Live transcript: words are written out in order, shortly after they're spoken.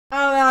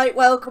Right,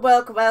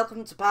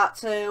 welcome to part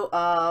 2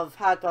 of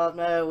Hardboiled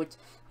Mode.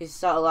 This is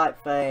sort of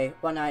like the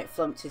one night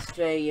flumpty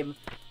stream.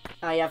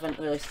 I haven't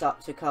really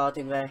stopped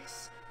recording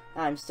this.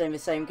 I'm still in the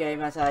same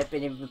game as I've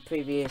been in the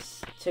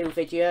previous 2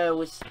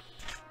 videos.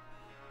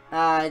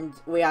 And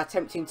we are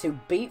attempting to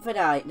beat the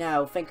night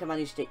now. I think I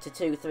managed it to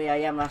 2-3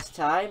 AM last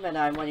time, and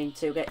I'm wanting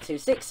to get to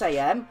 6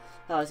 AM,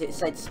 as it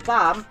said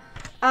spam.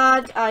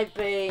 And I've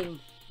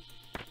been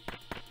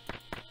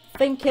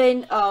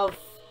thinking of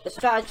a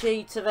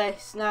strategy to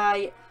this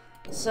night,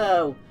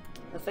 so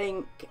I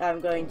think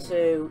I'm going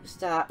to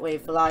start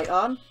with the light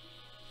on,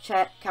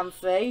 check cam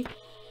 3,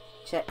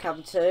 check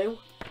cam 2,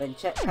 then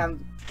check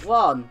cam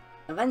 1,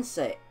 and then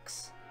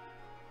 6,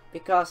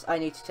 because I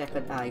need to check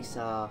on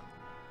ISAR.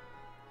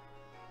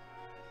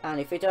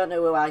 And if you don't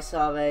know who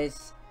ISAR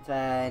is,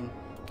 then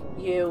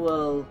you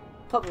will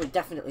probably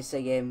definitely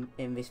see him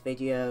in this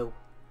video.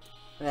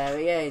 There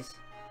he is.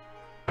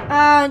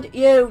 And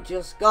you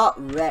just got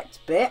wrecked,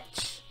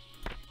 bitch.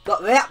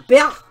 Got wrecked,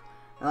 bitch.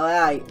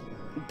 Alright.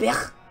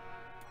 Bitch.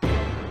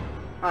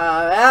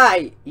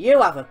 Alright.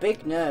 You have a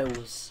big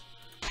nose.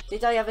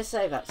 Did I ever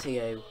say that to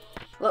you?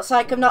 Looks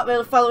like I'm not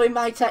really following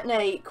my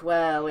technique.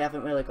 Well, we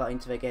haven't really got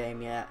into the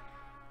game yet.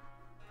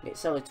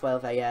 It's only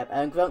 12 AM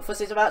and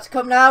Grunkfuss is about to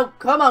come now.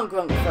 Come on,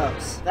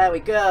 Grunkfuss. There we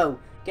go.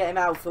 Get him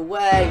out of the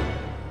way.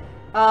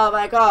 Oh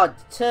my god.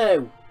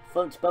 2.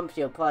 Flumpty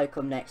Bumpty will probably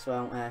come next,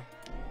 won't they?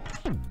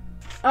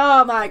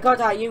 Oh my god,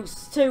 I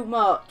use too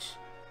much.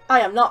 I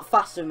am not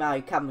fast with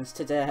my cameras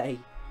today.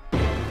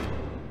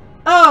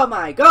 Oh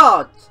my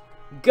god.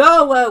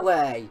 Go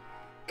away.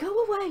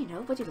 Go away.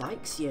 Nobody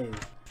likes you.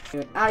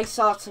 You're an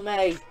eyesore to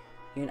me.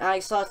 You're an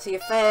eyesore to your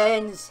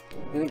friends.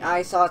 You're an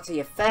eyesore to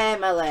your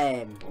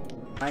family.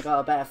 I got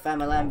a better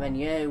family than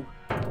you.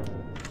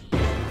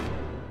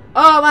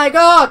 Oh my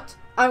god!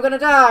 I'm gonna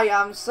die.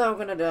 I'm so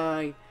gonna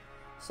die.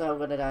 So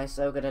gonna die.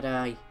 So gonna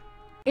die.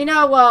 You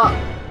know what?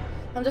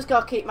 I'm just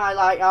gonna keep my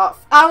light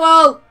off.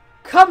 Owl!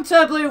 Come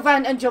to a blue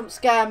vent and jump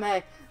scare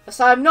me.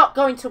 Because I'm not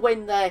going to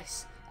win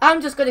this. I'm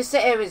just gonna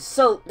sit here and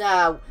sulk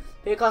now.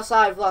 Because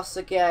I've lost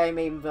the game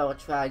even though I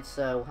tried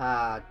so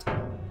hard.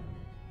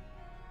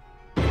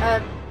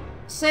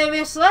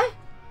 Seriously?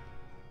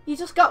 You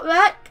just got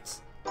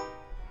wrecked?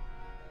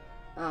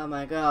 Oh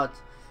my god.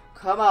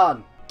 Come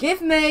on.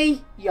 Give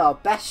me your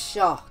best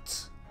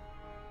shot.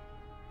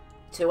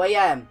 2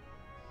 AM.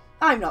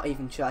 I'm not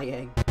even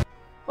trying.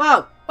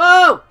 Whoa!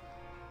 Whoa!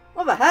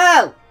 What the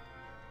hell?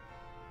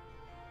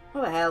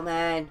 What the hell,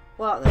 man?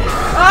 What the...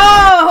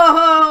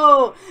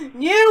 Oh!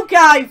 New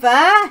guy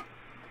there!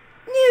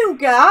 New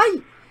guy?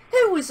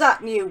 Who was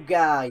that new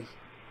guy?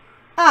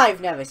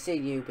 I've never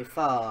seen you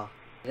before.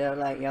 I don't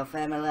like your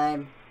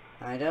family.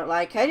 I don't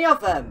like any of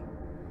them.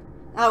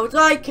 I would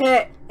like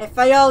it if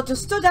they all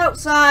just stood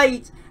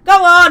outside.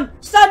 Go on!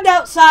 Stand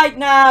outside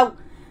now!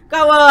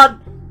 Go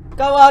on!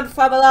 Go on,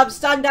 family,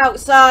 stand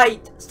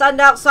outside! Stand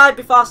outside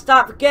before I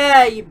start the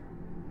game!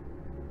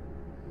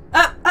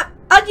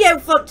 And you,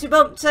 Flumpty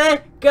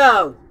Bumpty,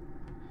 go!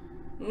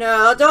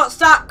 No, don't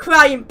start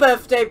crying,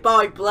 birthday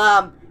boy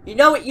Blam. You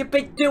know what you've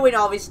been doing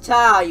all this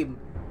time.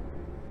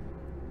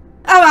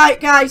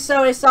 Alright guys,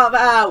 so we sort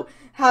that out.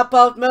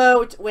 Hardboiled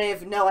mode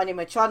with no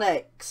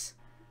animatronics.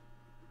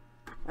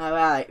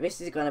 Alright, this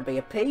is going to be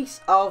a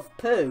piece of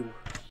poo.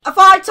 I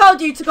thought I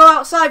told you to go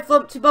outside,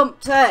 Flumpty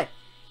Bumpty.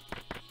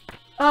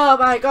 Oh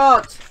my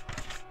god.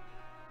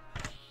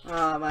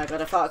 Oh my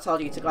god, I thought I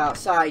told you to go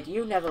outside.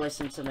 You never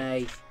listen to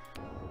me.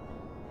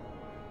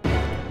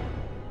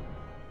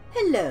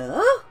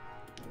 Hello?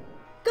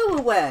 Go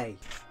away.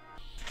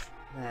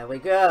 There we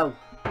go.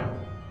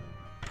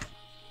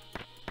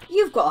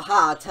 You've got a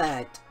hard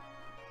head.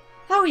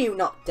 How are you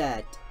not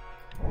dead?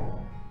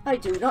 I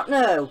do not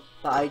know,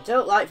 but I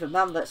don't like the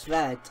man that's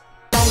red.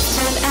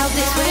 Stand out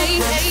this way,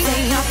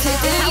 stay up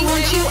today. I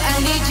want you, I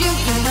need you,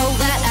 you know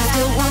that I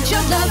still want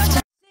your love.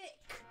 Sick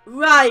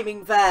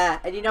rhyming there,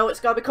 and you know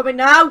what's going to be coming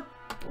now?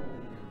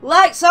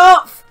 Lights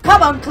off!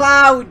 Come on,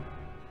 clown!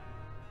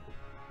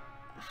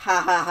 Ha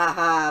ha ha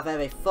ha,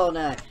 very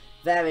funny.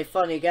 Very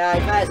funny guy.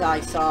 There's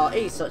ISAR.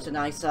 He's such an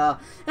ISAR.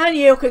 And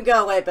you can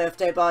go away,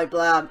 birthday boy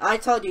Blam. I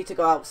told you to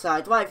go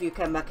outside. Why have you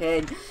come back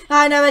in?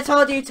 I never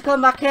told you to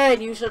come back in.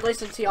 You should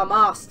listen to your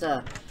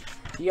master.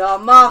 Your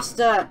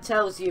master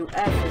tells you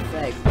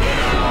everything.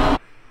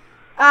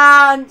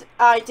 And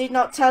I did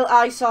not tell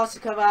ISAR to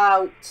come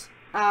out.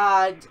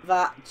 And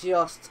that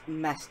just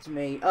messed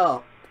me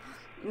up.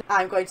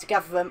 I'm going to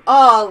gather them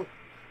all.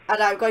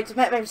 And I'm going to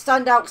make them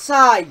stand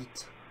outside.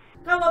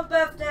 Come on,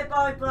 birthday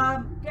boy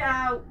Blam. Get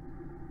out.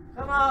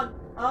 Come on,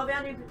 all the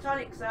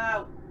animatronics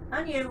out.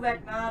 And you,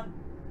 red man.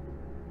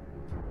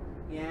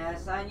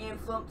 Yes, and you,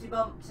 Flumpty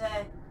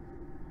Bumpty.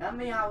 And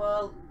me,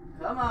 Owl.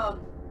 Come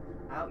on,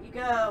 out you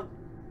go.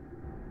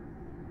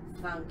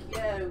 Thank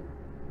you.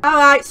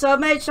 Alright, so I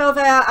made sure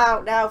they are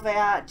out now. They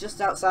are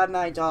just outside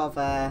my door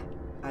there.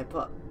 I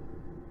put...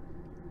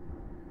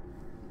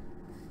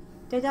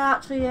 Did I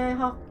actually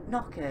hear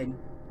knocking?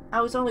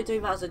 I was only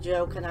doing that as a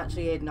joke and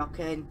actually heard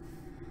knocking.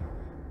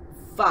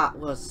 That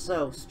was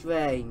so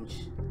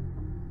strange.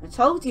 I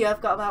told you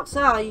I've got them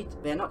outside.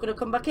 They're not going to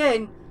come back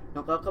in.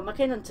 Not going to come back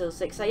in until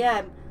 6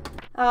 AM.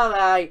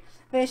 Alright,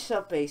 this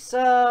should be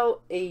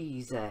so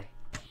easy.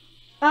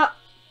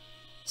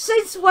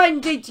 Since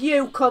when did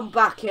you come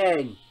back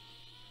in?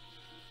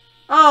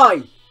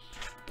 Oi!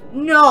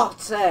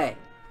 Naughty!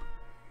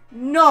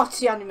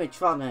 Naughty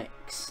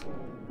animatronics.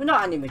 They're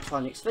not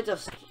animatronics, they're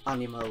just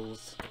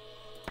animals.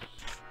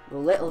 The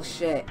little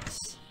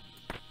shits.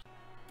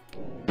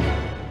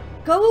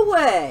 Go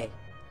away!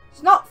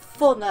 It's not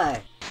funny.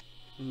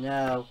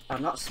 No,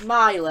 I'm not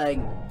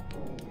smiling.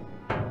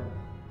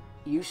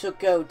 You should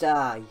go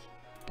die.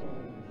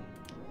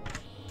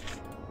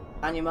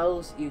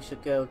 Animals, you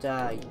should go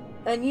die.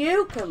 And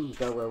you can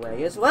go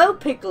away as well,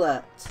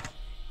 Piglet.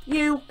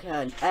 You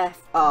can F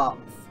off.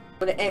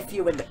 I'm gonna F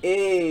you in the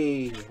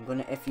A. I'm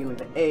gonna F you in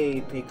the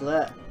A,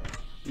 Piglet.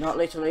 Not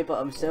literally, but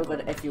I'm still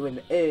gonna F you in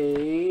the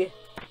A.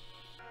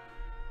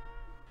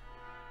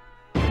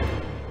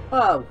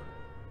 Oh.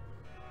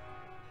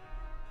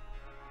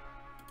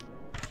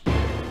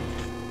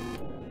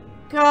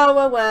 Go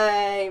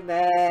away,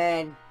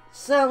 man.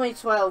 It's only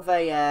 12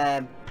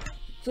 AM.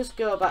 Just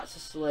go back to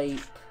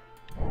sleep.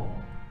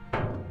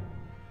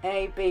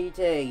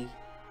 ABD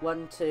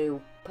 1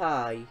 2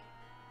 pi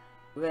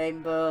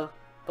Rainbow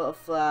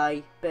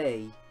Butterfly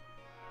B.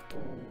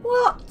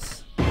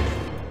 What?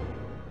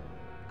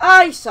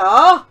 I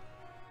saw.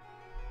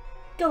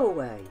 Go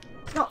away.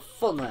 It's not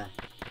funny.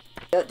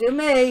 Don't do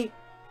me.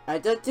 I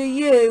don't do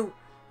you.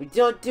 We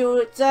don't do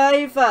it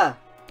either.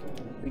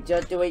 We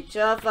don't do each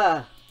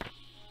other.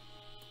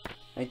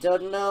 I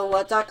don't know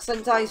what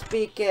accent I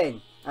speak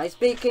in. I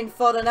speak in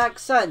foreign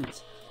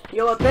accent.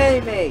 You obey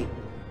me.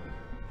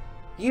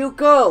 You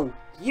go.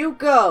 You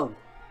go.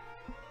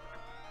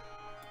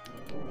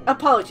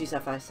 Apologies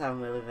if I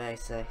sound really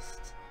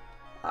racist.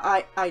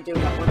 I do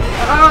not want to...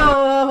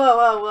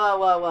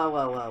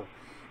 Whoa.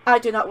 I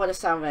do not want to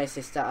sound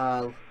racist at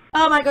all.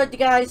 Oh my god, you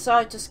guys,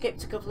 sorry to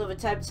skip a couple of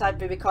attempts. I've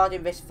been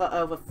recording this for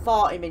over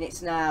 40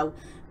 minutes now.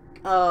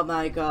 Oh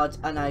my god,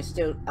 and I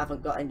still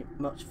haven't got any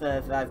much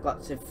further. I've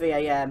got to 3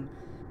 AM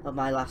on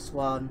my last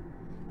one.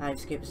 I've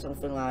skipped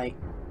something like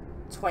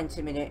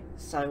 20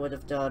 minutes I would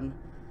have done.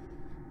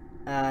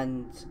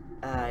 And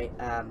I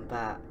am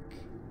back.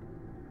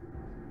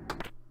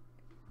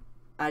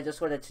 I just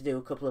wanted to do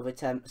a couple of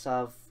attempts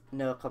of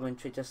no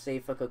commentary, just see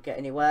if I could get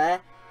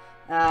anywhere.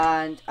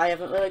 And I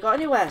haven't really got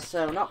anywhere,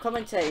 so not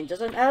commentating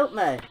doesn't help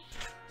me.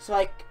 So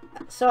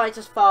I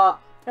just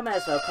thought, I may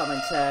as well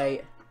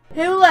commentate.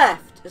 Who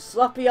left a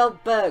sloppy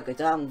old burger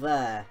down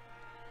there?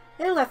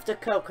 Who left a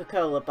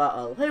Coca-Cola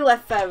bottle? Who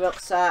left their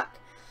rucksack?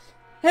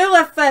 Who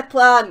left their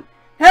plant?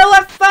 Who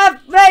left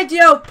their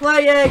radio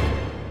playing?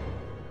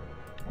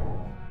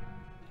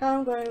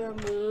 I'm going to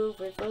move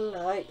with the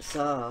lights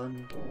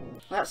on.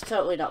 That's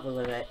totally not the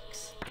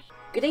lyrics.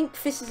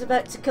 Grinkfist is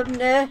about to come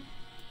now.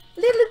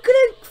 Little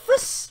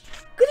Grinkfist!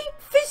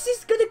 Grinkfist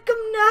is gonna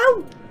come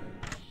now!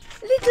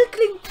 Little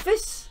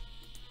Grinkfist!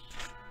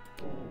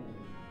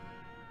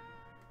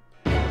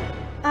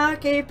 I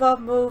keep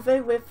on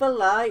moving with the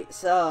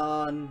lights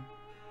on.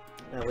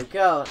 There we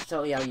go, that's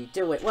totally how you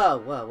do it. Whoa.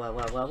 Whoa.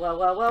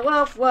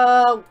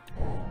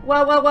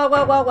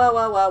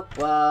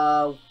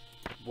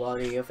 What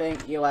do you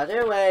think you are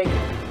doing?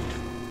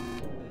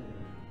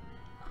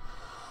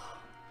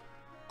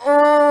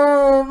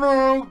 Oh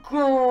my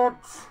god!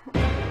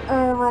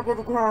 Oh my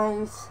god,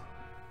 guys!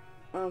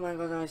 Oh my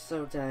god, I'm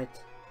so dead.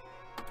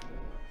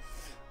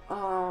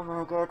 Oh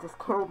my god, just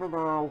kill me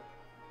now.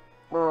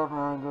 Oh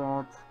my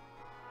god.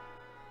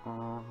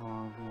 Oh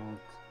my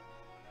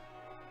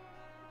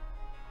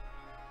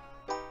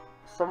god.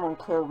 Someone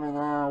kill me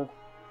now.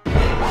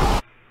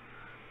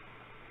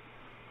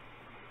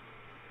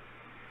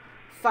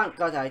 Thank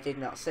god I did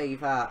not see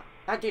that.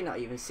 I did not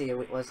even see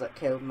who it was that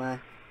killed me.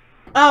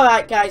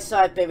 Alright guys, so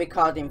I've been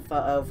recording for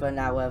over an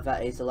hour.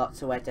 That is a lot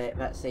to edit.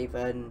 That's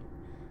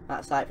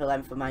like the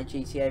length of my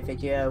GTA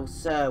video.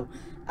 So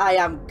I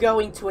am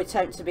going to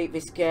attempt to beat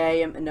this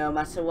game no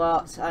matter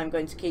what. I'm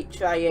going to keep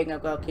trying. I'm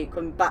going to keep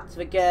coming back to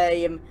the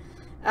game.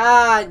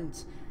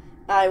 And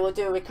I will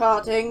do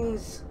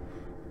recordings.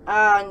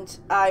 And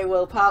I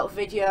will part the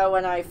video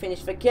when I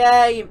finish the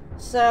game.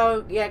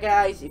 So yeah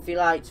guys, if you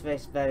liked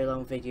this very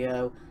long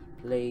video,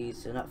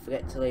 please do not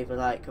forget to leave a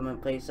like,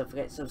 comment, please don't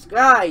forget to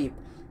subscribe.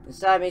 And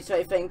sign me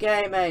 20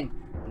 Gaming.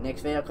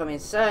 Next video coming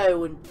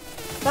soon.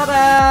 Bye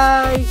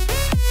bye.